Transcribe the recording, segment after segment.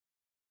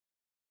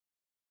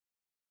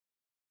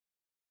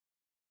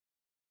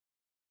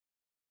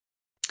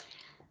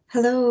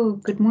Hello,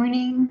 good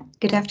morning,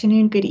 good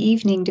afternoon, good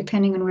evening,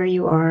 depending on where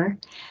you are.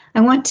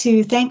 I want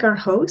to thank our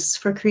hosts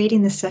for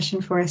creating this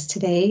session for us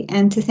today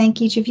and to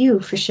thank each of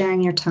you for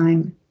sharing your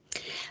time.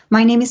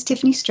 My name is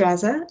Tiffany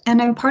Straza,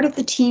 and I'm part of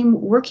the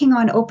team working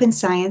on open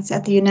science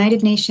at the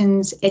United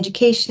Nations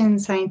Education,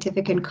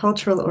 Scientific and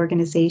Cultural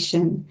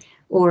Organization,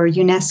 or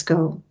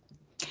UNESCO.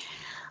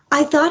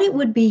 I thought it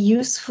would be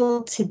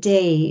useful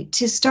today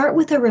to start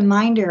with a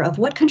reminder of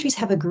what countries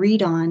have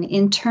agreed on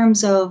in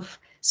terms of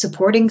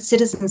supporting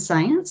citizen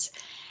science,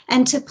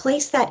 and to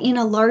place that in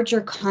a larger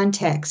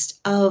context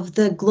of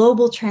the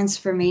global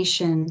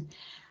transformation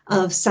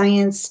of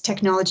science,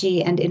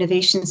 technology, and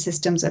innovation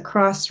systems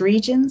across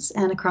regions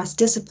and across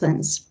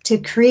disciplines to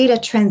create a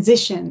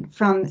transition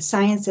from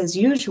science as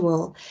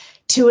usual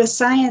to a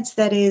science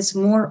that is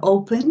more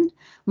open,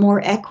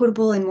 more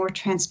equitable, and more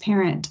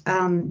transparent,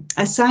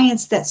 a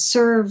science that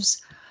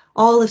serves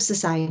all of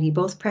society,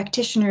 both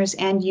practitioners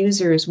and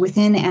users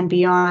within and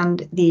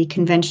beyond the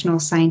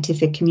conventional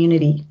scientific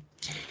community.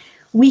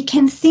 We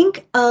can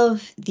think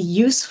of the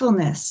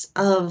usefulness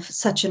of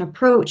such an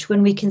approach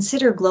when we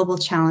consider global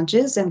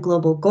challenges and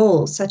global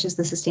goals, such as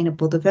the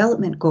Sustainable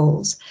Development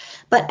Goals.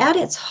 But at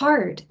its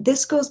heart,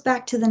 this goes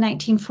back to the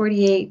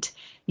 1948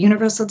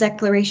 Universal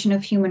Declaration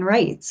of Human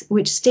Rights,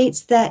 which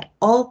states that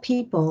all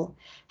people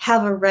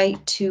have a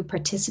right to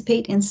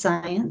participate in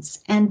science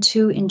and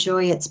to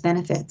enjoy its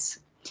benefits.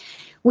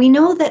 We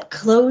know that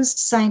closed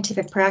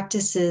scientific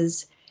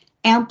practices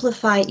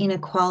amplify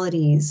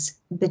inequalities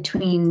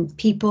between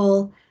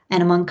people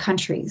and among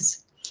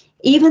countries.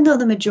 Even though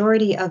the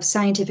majority of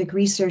scientific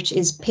research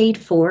is paid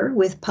for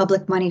with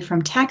public money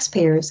from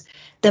taxpayers,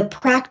 the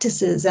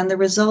practices and the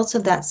results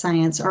of that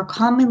science are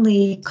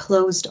commonly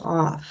closed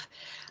off.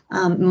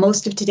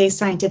 Most of today's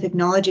scientific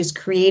knowledge is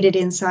created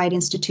inside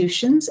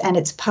institutions, and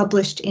it's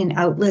published in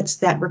outlets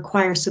that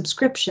require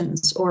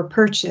subscriptions or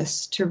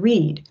purchase to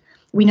read.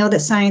 We know that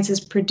science is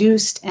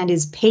produced and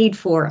is paid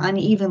for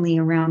unevenly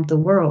around the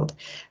world.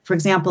 For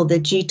example, the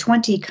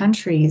G20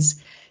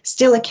 countries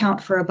still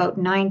account for about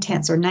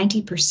 9/10 or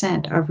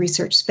 90% of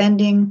research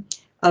spending,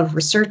 of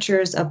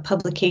researchers, of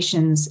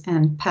publications,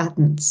 and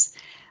patents.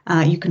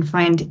 You can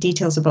find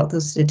details about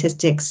those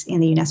statistics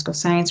in the UNESCO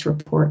Science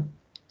Report.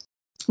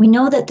 We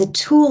know that the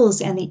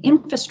tools and the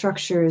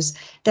infrastructures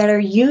that are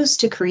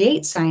used to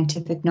create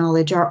scientific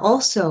knowledge are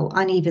also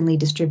unevenly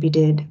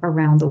distributed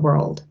around the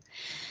world.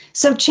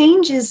 So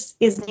change is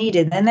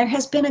needed, and there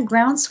has been a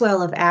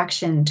groundswell of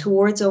action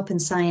towards open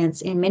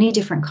science in many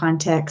different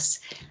contexts,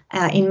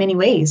 in many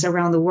ways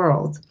around the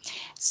world.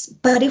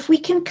 But if we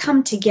can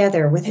come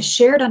together with a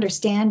shared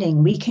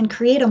understanding, we can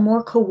create a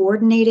more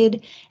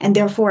coordinated and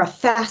therefore a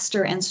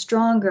faster and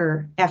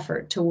stronger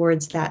effort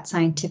towards that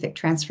scientific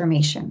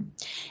transformation.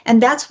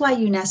 And that's why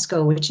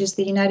UNESCO, which is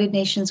the United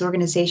Nations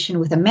organization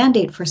with a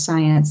mandate for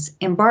science,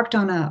 embarked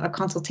on a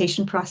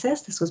consultation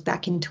process. This was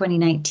back in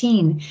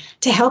 2019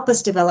 to help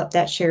us develop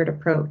that shared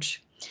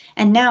approach.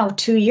 And now,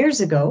 2 years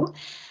ago,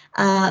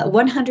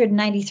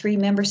 193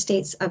 member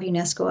states of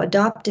UNESCO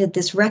adopted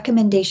this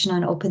recommendation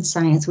on open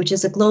science, which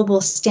is a global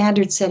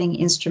standard-setting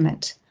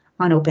instrument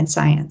on open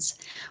science.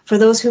 For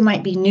those who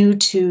might be new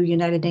to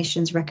United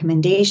Nations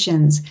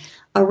recommendations,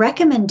 a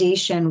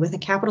recommendation with a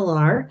capital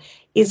R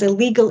is a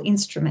legal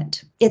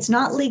instrument. It's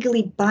not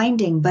legally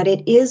binding, but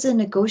it is a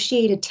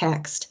negotiated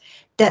text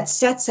that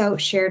sets out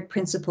shared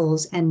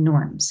principles and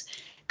norms.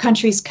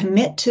 Countries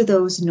commit to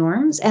those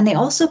norms, and they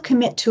also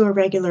commit to a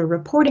regular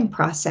reporting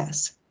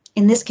process.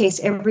 In this case,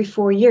 every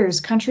 4 years,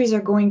 countries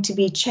are going to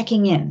be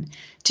checking in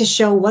to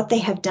show what they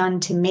have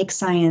done to make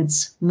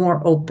science more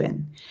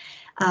open.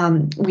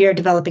 We are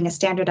developing a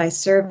standardized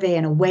survey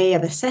and a way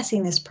of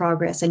assessing this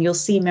progress, and you'll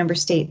see member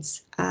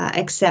states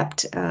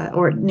accept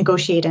or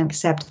negotiate and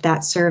accept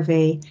that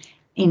survey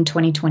in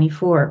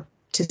 2024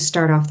 to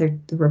start off the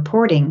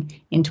reporting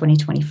in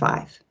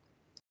 2025.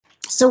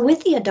 So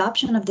with the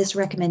adoption of this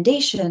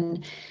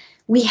recommendation,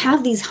 we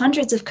have these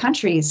hundreds of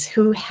countries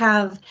who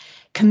have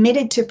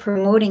committed to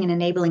promoting and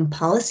enabling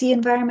policy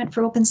environment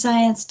for open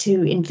science,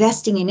 to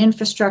investing in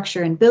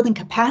infrastructure and building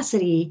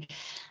capacity,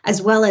 as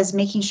well as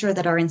making sure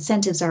that our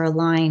incentives are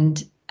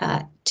aligned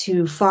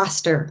to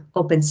foster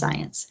open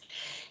science.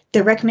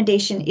 The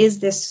recommendation is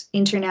this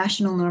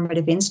international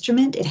normative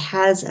instrument. It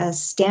has a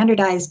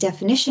standardized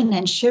definition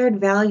and shared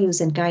values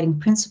and guiding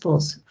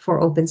principles for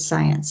open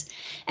science.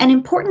 And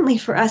importantly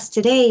for us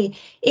today,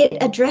 it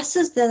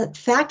addresses the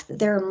fact that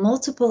there are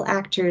multiple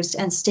actors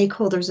and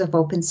stakeholders of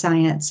open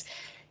science,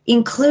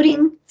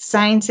 including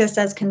scientists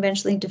as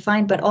conventionally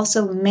defined, but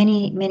also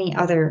many, many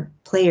other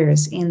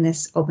players in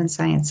this open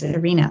science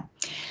arena.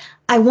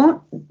 I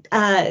won't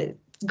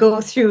go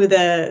through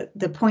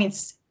the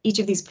points, each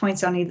of these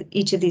points on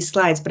each of these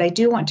slides, but I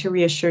do want to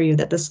reassure you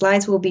that the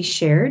slides will be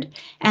shared,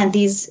 and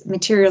these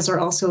materials are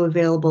also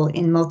available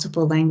in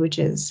multiple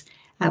languages.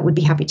 I would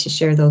be happy to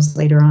share those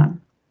later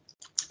on.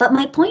 But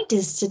my point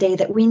is today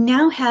that we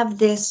now have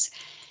this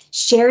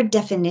shared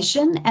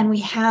definition, and we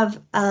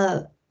have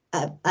a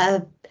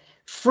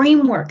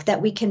framework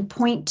that we can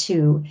point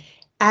to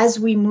as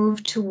we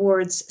move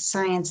towards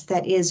science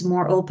that is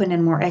more open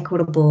and more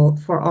equitable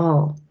for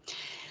all.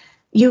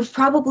 You've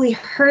probably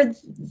heard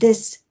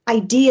this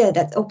idea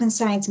that open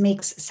science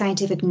makes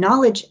scientific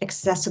knowledge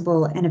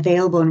accessible and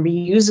available and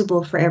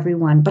reusable for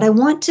everyone. But I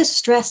want to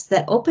stress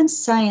that open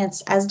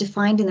science, as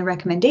defined in the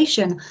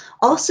recommendation,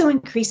 also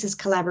increases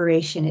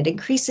collaboration. It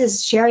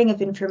increases sharing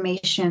of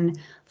information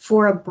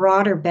for a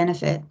broader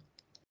benefit.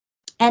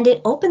 And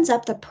it opens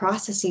up the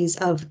processes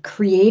of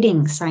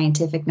creating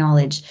scientific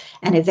knowledge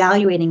and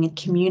evaluating and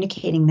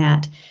communicating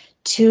that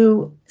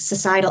to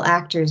societal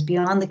actors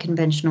beyond the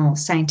conventional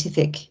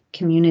scientific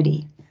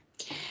community.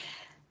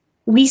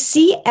 We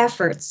see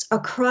efforts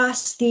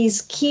across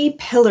these key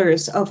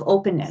pillars of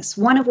openness,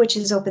 one of which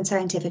is open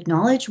scientific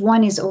knowledge,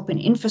 one is open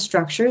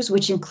infrastructures,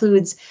 which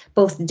includes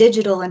both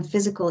digital and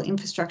physical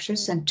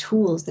infrastructures and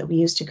tools that we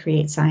use to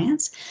create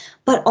science,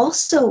 but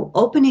also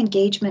open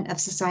engagement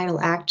of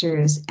societal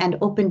actors and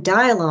open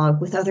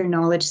dialogue with other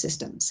knowledge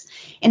systems.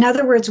 In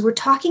other words, we're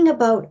talking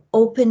about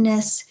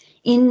openness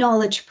in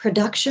knowledge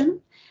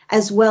production,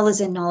 as well as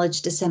in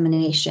knowledge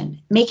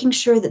dissemination, making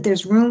sure that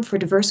there's room for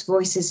diverse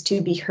voices to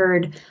be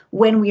heard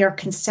when we are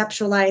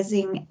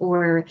conceptualizing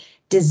or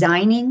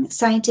designing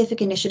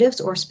scientific initiatives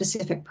or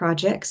specific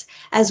projects,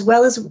 as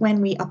well as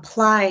when we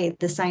apply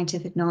the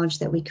scientific knowledge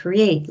that we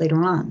create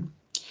later on.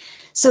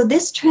 So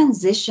this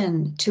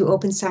transition to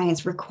open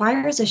science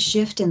requires a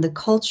shift in the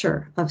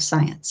culture of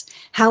science.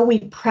 How we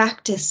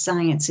practice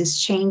science is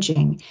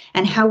changing,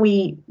 and how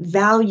we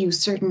value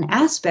certain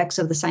aspects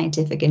of the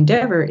scientific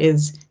endeavor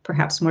is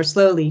perhaps more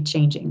slowly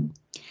changing.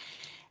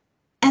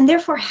 And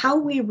therefore, how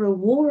we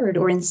reward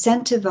or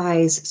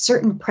incentivize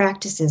certain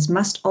practices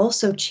must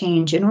also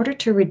change in order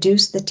to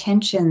reduce the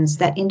tensions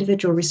that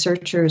individual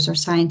researchers or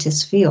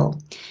scientists feel,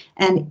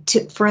 and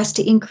for us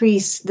to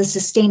increase the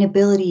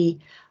sustainability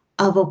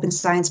of open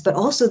science, but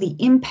also the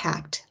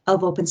impact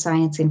of open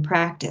science in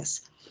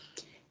practice.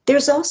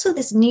 There's also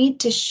this need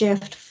to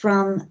shift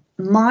from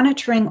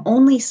monitoring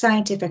only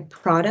scientific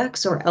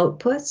products or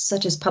outputs,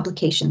 such as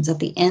publications at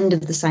the end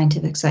of the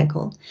scientific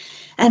cycle,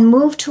 and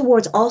move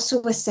towards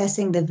also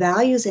assessing the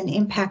values and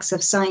impacts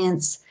of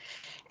science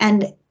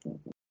and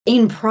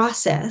in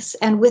process,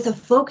 and with a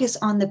focus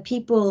on the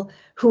people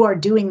who are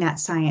doing that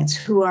science,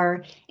 who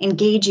are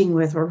engaging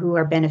with or who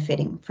are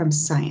benefiting from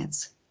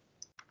science.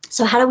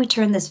 So how do we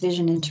turn this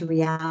vision into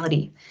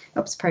reality?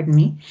 Oops, pardon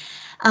me.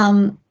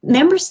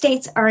 Member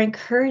states are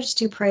encouraged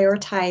to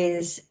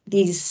prioritize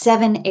these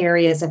 7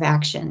 areas of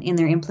action in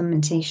their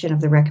implementation of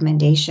the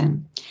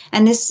recommendation.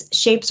 And this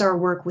shapes our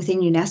work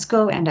within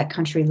UNESCO and at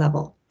country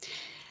level.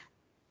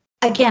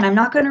 Again, I'm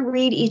not going to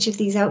read each of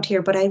these out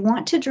here, but I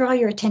want to draw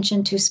your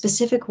attention to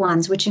specific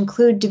ones, which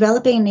include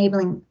developing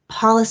enabling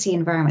policy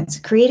environments,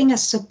 creating a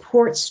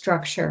support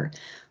structure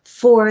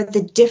for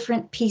the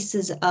different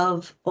pieces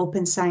of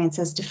open science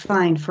as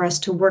defined, for us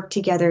to work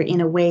together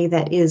in a way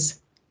that is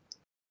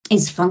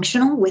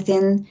functional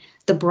within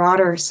the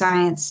broader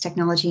science,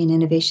 technology, and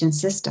innovation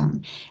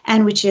system,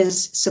 and which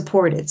is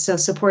supported. So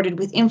supported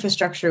with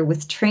infrastructure,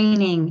 with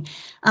training,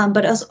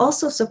 but is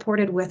also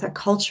supported with a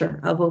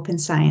culture of open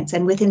science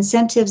and with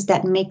incentives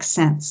that make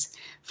sense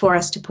for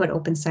us to put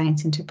open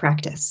science into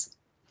practice.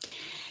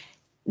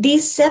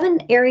 These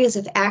 7 areas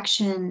of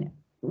action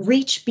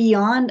reach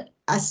beyond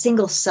a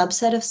single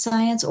subset of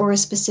science or a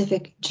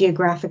specific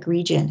geographic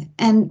region.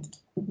 And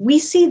we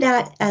see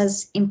that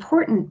as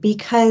important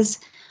because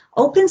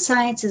open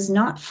science is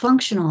not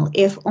functional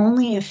if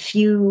only a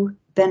few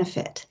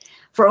benefit.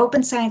 For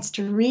open science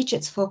to reach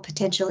its full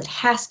potential, it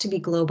has to be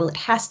global, it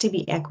has to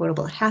be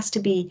equitable, it has to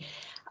be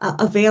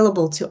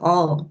available to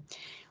all.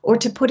 Or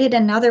to put it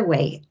another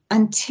way,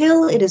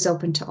 until it is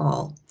open to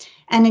all,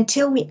 and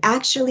until we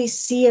actually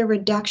see a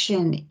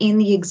reduction in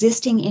the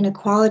existing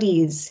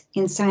inequalities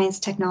in science,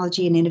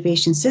 technology, and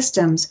innovation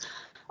systems,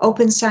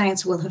 open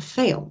science will have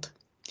failed.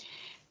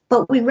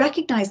 But we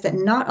recognize that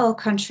not all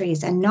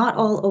countries and not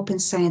all open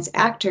science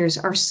actors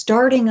are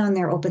starting on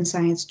their open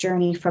science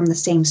journey from the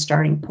same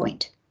starting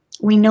point.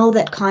 We know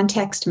that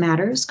context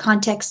matters.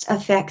 Context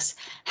affects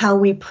how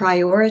we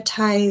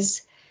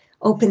prioritize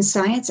open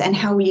science and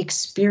how we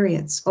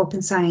experience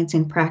open science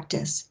in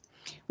practice.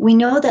 We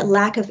know that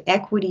lack of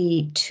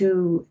equity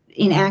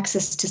in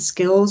access to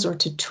skills or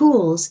to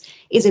tools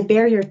is a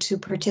barrier to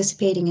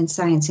participating in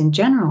science in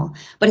general,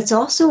 but it's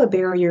also a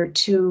barrier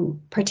to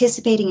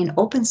participating in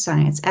open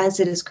science as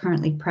it is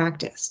currently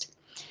practiced.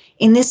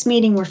 In this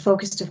meeting, we're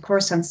focused, of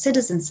course, on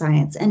citizen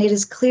science, and it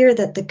is clear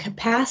that the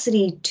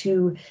capacity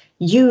to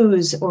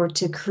use or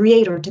to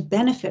create or to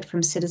benefit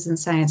from citizen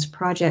science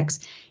projects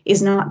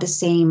is not the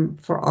same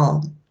for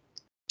all.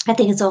 I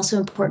think it's also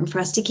important for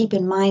us to keep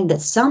in mind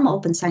that some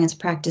open science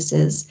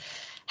practices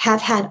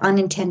have had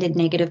unintended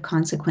negative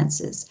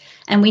consequences,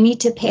 and we need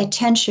to pay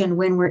attention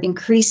when we're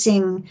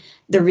increasing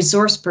the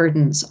resource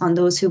burdens on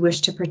those who wish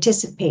to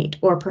participate,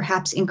 or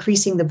perhaps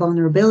increasing the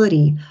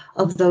vulnerability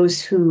of those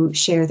who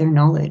share their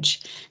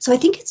knowledge. So I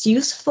think it's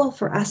useful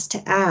for us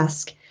to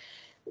ask,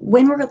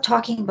 when we're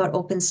talking about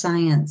open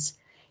science,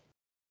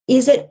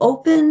 is it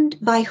opened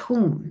by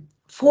whom?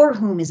 for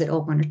whom is it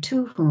open or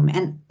to whom,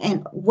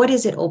 and what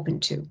is it open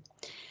to?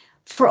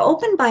 For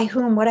open by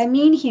whom, what I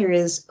mean here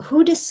is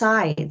who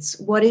decides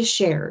what is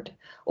shared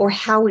or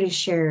how it is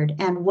shared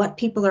and what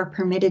people are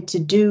permitted to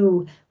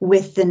do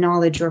with the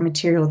knowledge or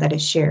material that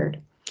is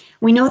shared.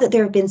 We know that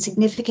there have been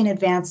significant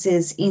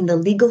advances in the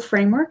legal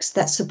frameworks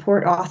that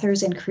support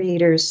authors and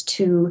creators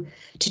to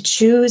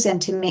choose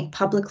and to make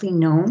publicly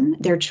known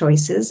their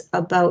choices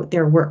about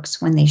their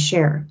works when they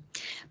share.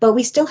 But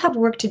we still have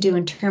work to do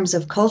in terms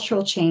of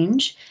cultural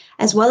change,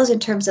 as well as in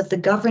terms of the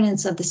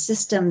governance of the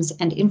systems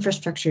and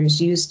infrastructures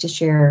used to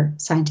share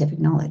scientific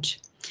knowledge.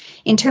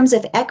 In terms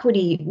of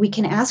equity, we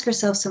can ask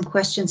ourselves some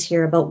questions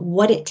here about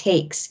what it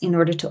takes in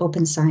order to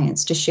open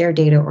science, to share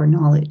data or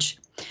knowledge.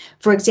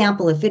 For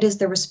example, if it is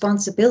the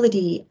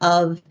responsibility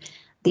of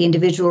the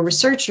individual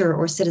researcher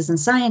or citizen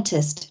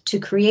scientist to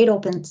create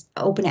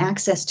open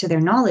access to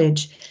their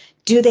knowledge,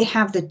 do they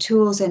have the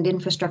tools and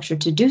infrastructure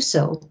to do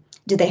so?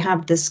 Do they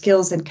have the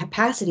skills and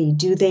capacity?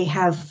 Do they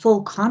have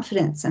full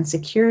confidence and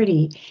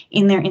security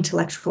in their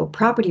intellectual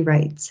property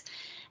rights?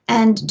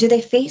 And do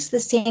they face the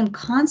same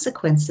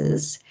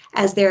consequences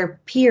as their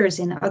peers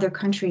in other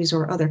countries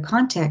or other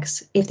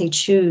contexts if they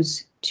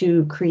choose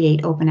to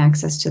create open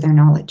access to their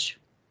knowledge?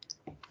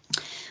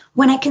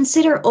 When I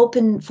consider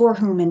open for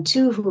whom and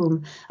to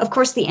whom, of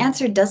course, the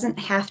answer doesn't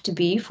have to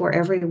be for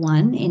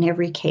everyone in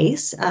every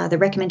case. The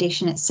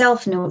recommendation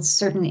itself notes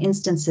certain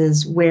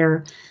instances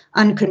where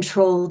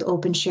uncontrolled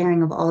open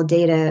sharing of all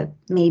data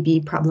may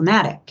be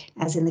problematic,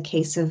 as in the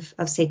case of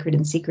sacred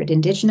and secret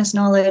Indigenous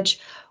knowledge,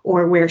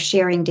 or where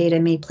sharing data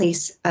may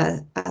place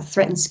a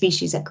threatened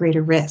species at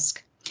greater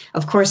risk.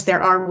 Of course,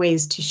 there are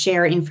ways to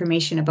share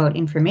information about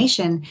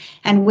information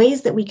and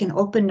ways that we can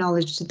open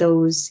knowledge to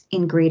those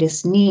in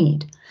greatest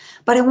need.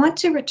 But I want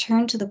to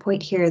return to the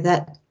point here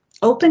that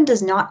open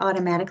does not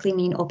automatically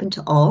mean open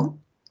to all.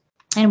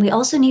 And we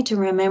also need to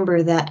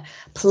remember that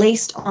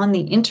placed on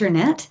the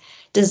internet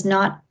does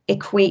not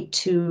equate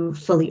to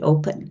fully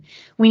open.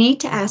 We need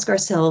to ask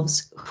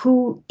ourselves,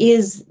 who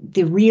is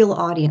the real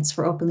audience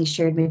for openly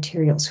shared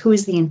materials? Who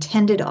is the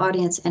intended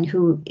audience and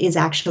who is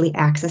actually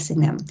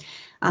accessing them?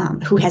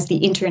 Who has the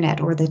internet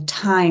or the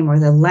time or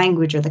the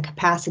language or the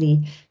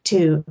capacity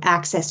to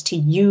access, to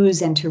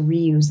use and to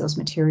reuse those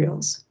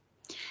materials?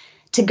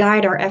 To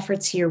guide our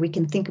efforts here, we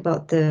can think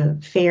about the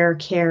fair,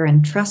 care,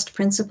 and trust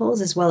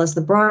principles, as well as the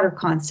broader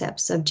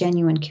concepts of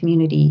genuine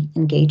community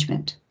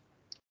engagement.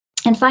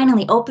 And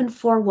finally, open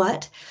for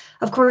what?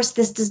 Of course,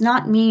 this does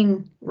not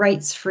mean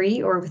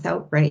rights-free or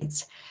without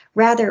rights.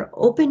 Rather,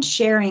 open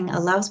sharing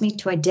allows me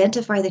to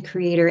identify the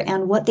creator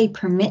and what they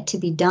permit to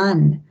be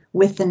done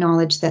with the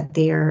knowledge that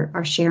they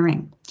are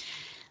sharing.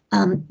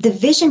 The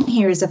vision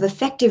here is of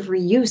effective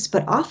reuse,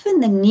 but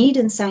often the need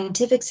in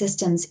scientific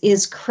systems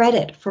is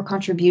credit for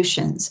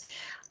contributions,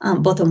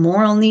 both a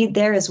moral need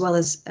there as well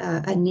as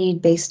a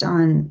need based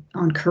on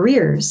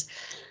careers.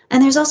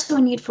 And there's also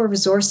a need for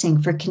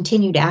resourcing for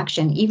continued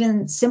action,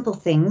 even simple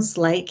things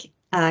like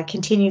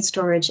continued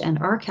storage and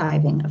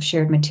archiving of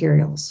shared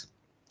materials.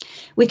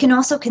 We can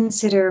also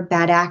consider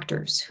bad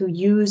actors who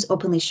use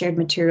openly shared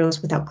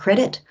materials without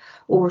credit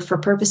or for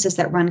purposes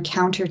that run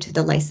counter to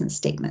the license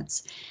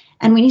statements.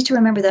 And we need to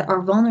remember that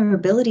our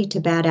vulnerability to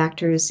bad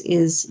actors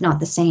is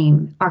not the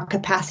same. Our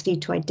capacity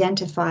to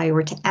identify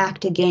or to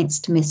act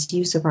against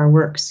misuse of our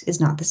works is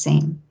not the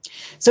same.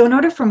 So in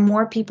order for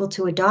more people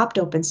to adopt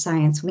open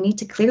science, we need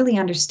to clearly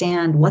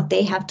understand what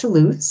they have to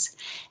lose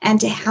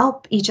and to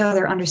help each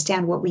other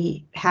understand what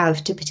we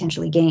have to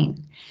potentially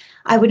gain.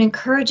 I would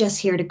encourage us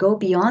here to go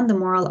beyond the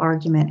moral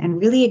argument and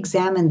really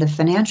examine the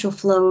financial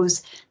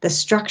flows, the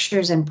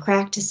structures and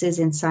practices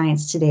in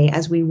science today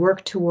as we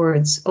work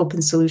towards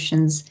open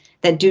solutions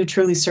that do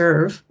truly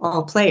serve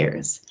all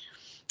players.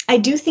 I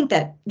do think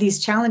that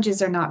these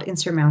challenges are not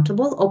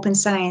insurmountable. Open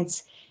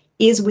science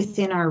is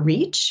within our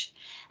reach,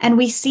 and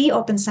we see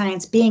open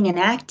science being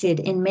enacted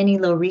in many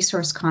low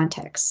resource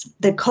contexts.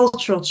 The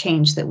cultural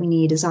change that we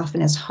need is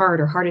often as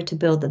hard or harder to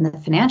build than the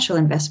financial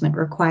investment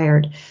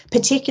required,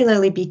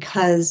 particularly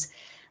because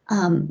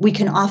we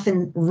can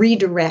often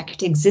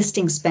redirect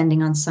existing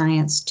spending on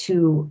science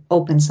to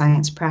open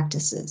science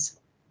practices.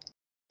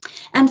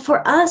 And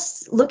for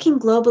us, looking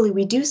globally,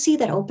 we do see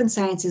that open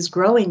science is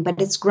growing, but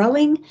it's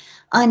growing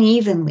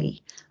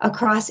unevenly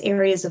across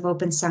areas of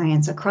open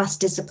science, across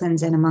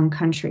disciplines and among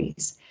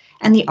countries.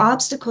 And the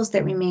obstacles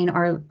that remain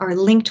are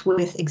linked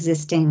with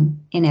existing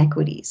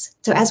inequities.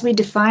 So as we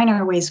define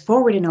our ways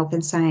forward in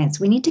open science,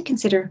 we need to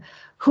consider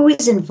who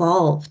is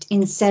involved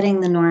in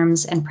setting the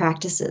norms and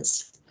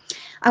practices.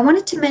 I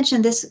wanted to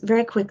mention this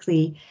very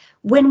quickly.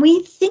 When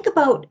we think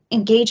about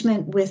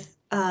engagement with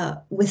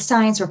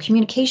science or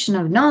communication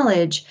of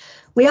knowledge,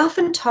 we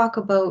often talk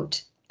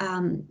about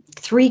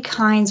three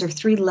kinds or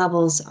three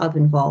levels of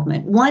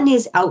involvement. One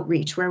is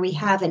outreach, where we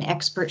have an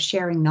expert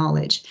sharing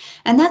knowledge,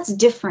 and that's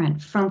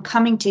different from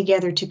coming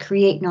together to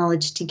create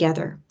knowledge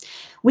together.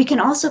 We can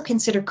also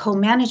consider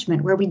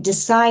co-management, where we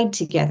decide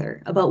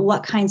together about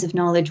what kinds of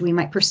knowledge we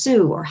might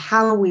pursue or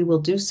how we will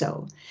do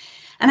so.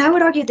 And I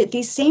would argue that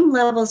these same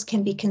levels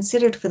can be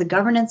considered for the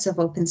governance of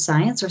open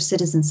science or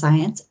citizen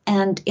science,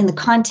 and in the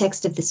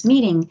context of this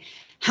meeting,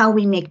 how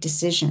we make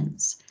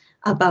decisions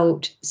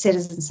about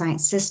citizen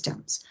science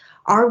systems.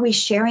 Are we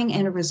sharing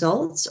end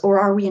results, or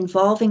are we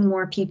involving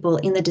more people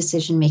in the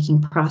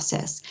decision-making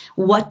process?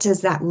 What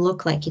does that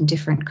look like in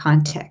different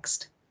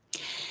contexts?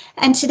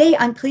 And today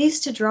I'm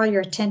pleased to draw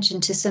your attention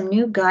to some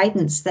new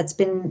guidance that's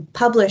been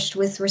published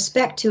with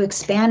respect to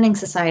expanding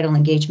societal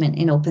engagement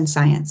in open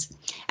science.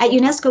 At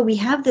UNESCO, we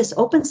have this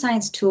Open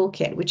Science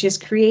Toolkit, which is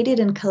created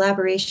in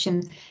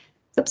collaboration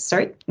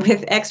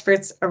with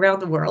experts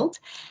around the world.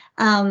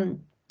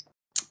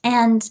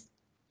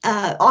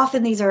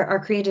 Often these are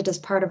created as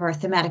part of our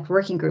thematic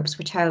working groups,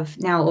 which have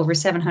now over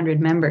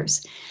 700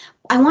 members.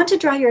 I want to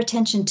draw your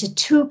attention to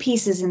two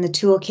pieces in the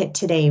toolkit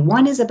today.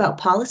 One is about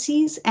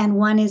policies and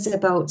one is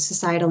about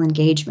societal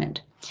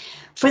engagement.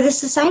 For the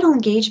societal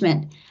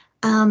engagement,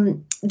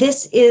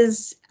 this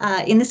is,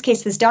 in this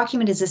case, this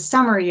document is a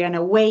summary and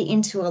a way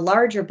into a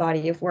larger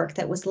body of work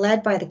that was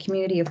led by the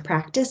Community of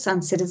Practice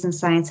on Citizen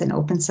Science and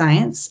Open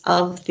Science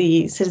of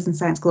the Citizen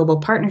Science Global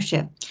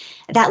Partnership.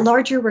 That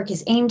larger work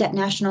is aimed at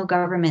national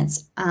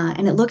governments,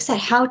 and it looks at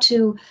how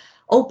to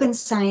open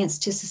science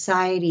to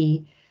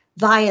society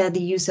via the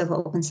use of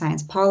open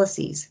science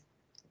policies.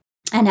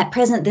 And at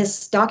present,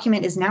 this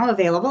document is now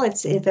available.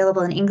 It's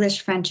available in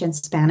English, French, and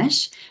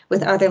Spanish,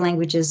 with other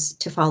languages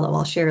to follow.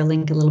 I'll share a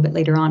link a little bit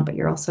later on, but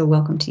you're also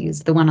welcome to use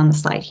the one on the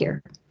slide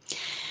here.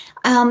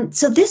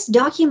 So this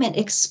document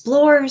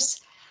explores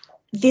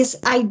this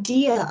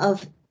idea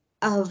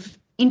of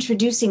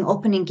introducing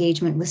open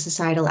engagement with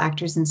societal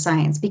actors in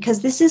science,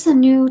 because this is a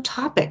new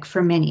topic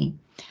for many.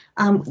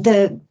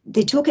 The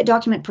toolkit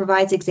document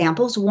provides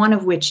examples, one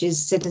of which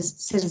is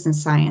citizen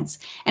science,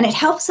 and it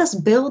helps us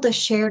build a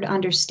shared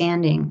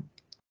understanding,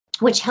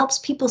 which helps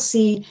people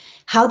see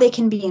how they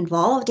can be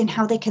involved and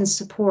how they can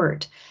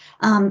support,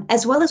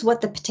 as well as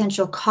what the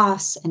potential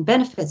costs and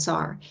benefits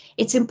are.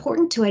 It's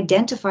important to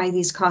identify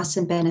these costs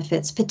and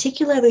benefits,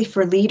 particularly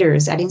for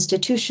leaders at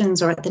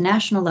institutions or at the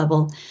national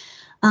level,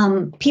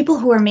 people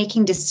who are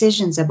making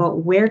decisions about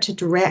where to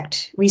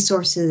direct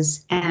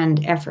resources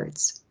and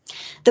efforts.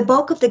 The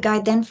bulk of the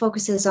guide then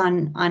focuses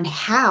on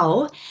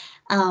how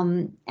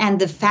and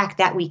the fact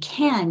that we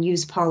can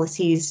use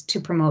policies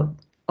to promote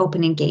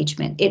open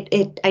engagement.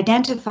 It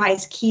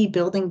identifies key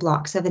building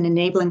blocks of an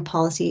enabling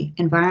policy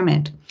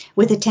environment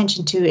with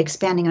attention to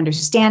expanding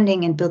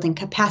understanding and building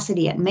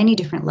capacity at many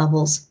different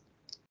levels,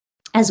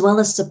 as well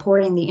as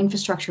supporting the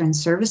infrastructure and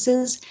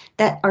services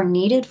that are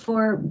needed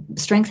for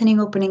strengthening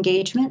open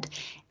engagement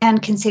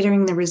and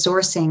considering the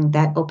resourcing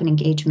that open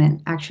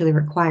engagement actually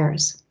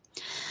requires.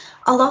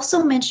 I'll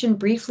also mention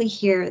briefly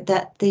here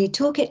that the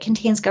toolkit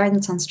contains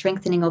guidance on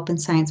strengthening open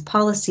science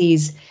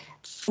policies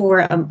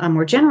for a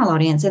more general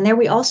audience, and there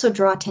we also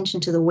draw attention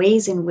to the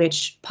ways in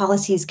which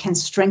policies can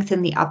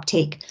strengthen the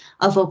uptake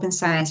of open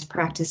science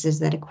practices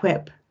that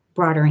equip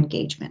broader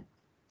engagement.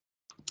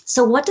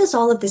 So what does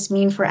all of this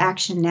mean for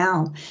action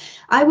now?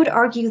 I would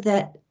argue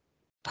that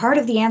part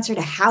of the answer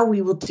to how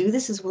we will do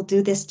this is we'll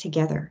do this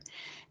together.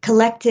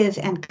 Collective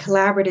and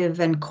collaborative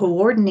and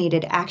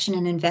coordinated action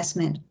and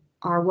investment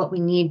are what we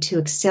need to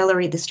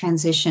accelerate this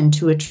transition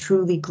to a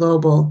truly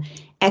global,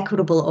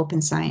 equitable open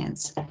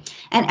science.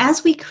 And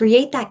as we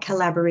create that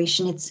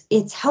collaboration,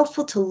 it's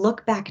helpful to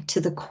look back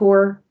to the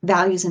core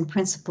values and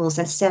principles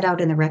as set out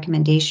in the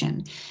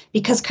recommendation,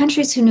 because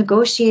countries who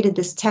negotiated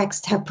this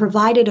text have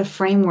provided a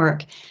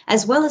framework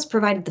as well as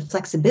provided the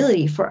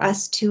flexibility for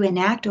us to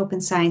enact open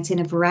science in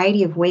a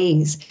variety of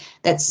ways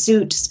that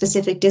suit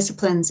specific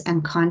disciplines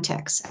and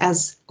contexts,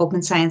 as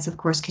open science, of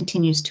course,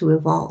 continues to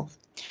evolve.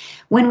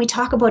 When we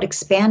talk about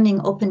expanding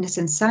openness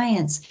in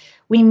science,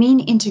 we mean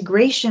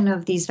integration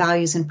of these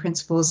values and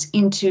principles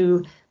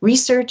into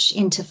research,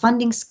 into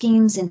funding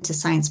schemes, into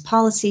science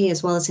policy,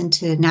 as well as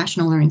into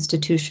national or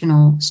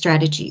institutional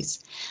strategies.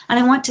 And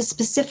I want to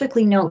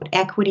specifically note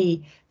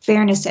equity,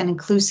 fairness, and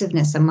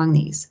inclusiveness among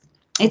these.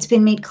 It's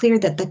been made clear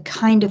that the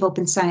kind of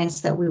open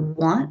science that we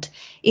want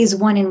is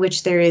one in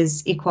which there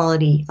is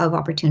equality of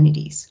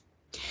opportunities.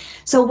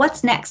 So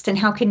what's next and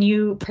how can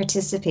you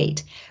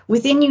participate?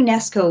 Within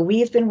UNESCO, we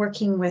have been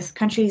working with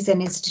countries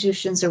and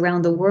institutions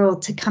around the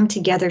world to come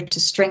together to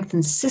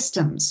strengthen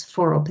systems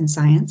for open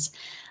science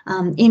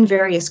in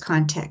various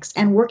contexts.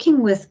 And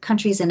working with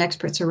countries and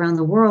experts around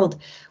the world,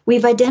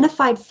 we've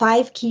identified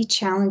 5 key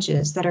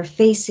challenges that are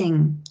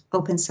facing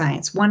open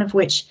science, one of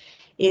which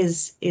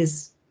is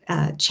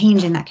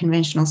change in that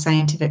conventional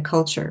scientific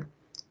culture.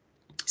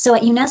 So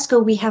at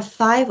UNESCO, we have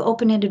 5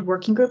 open-ended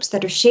working groups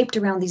that are shaped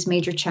around these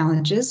major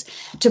challenges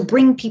to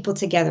bring people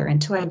together and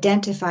to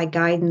identify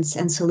guidance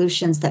and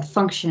solutions that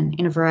function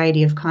in a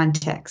variety of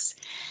contexts.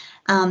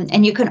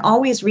 And you can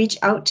always reach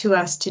out to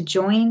us to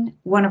join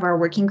one of our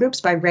working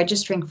groups by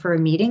registering for a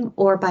meeting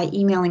or by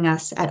emailing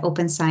us at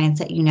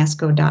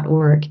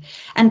openscience@unesco.org.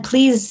 And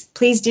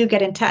please do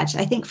get in touch.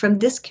 I think from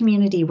this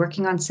community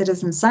working on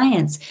citizen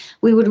science,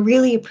 we would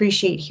really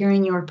appreciate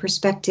hearing your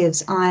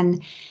perspectives on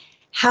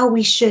how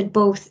we should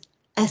both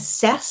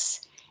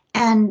assess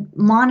and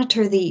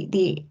monitor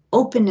the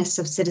openness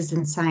of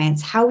citizen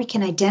science, how we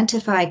can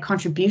identify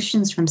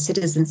contributions from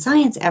citizen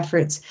science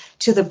efforts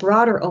to the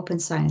broader open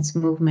science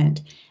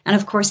movement, and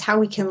of course, how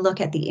we can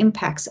look at the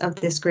impacts of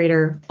this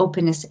greater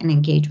openness and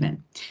engagement.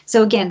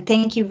 So again,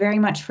 thank you very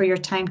much for your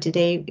time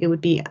today. It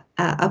would be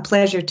a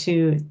pleasure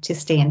to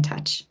stay in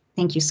touch.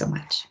 Thank you so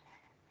much.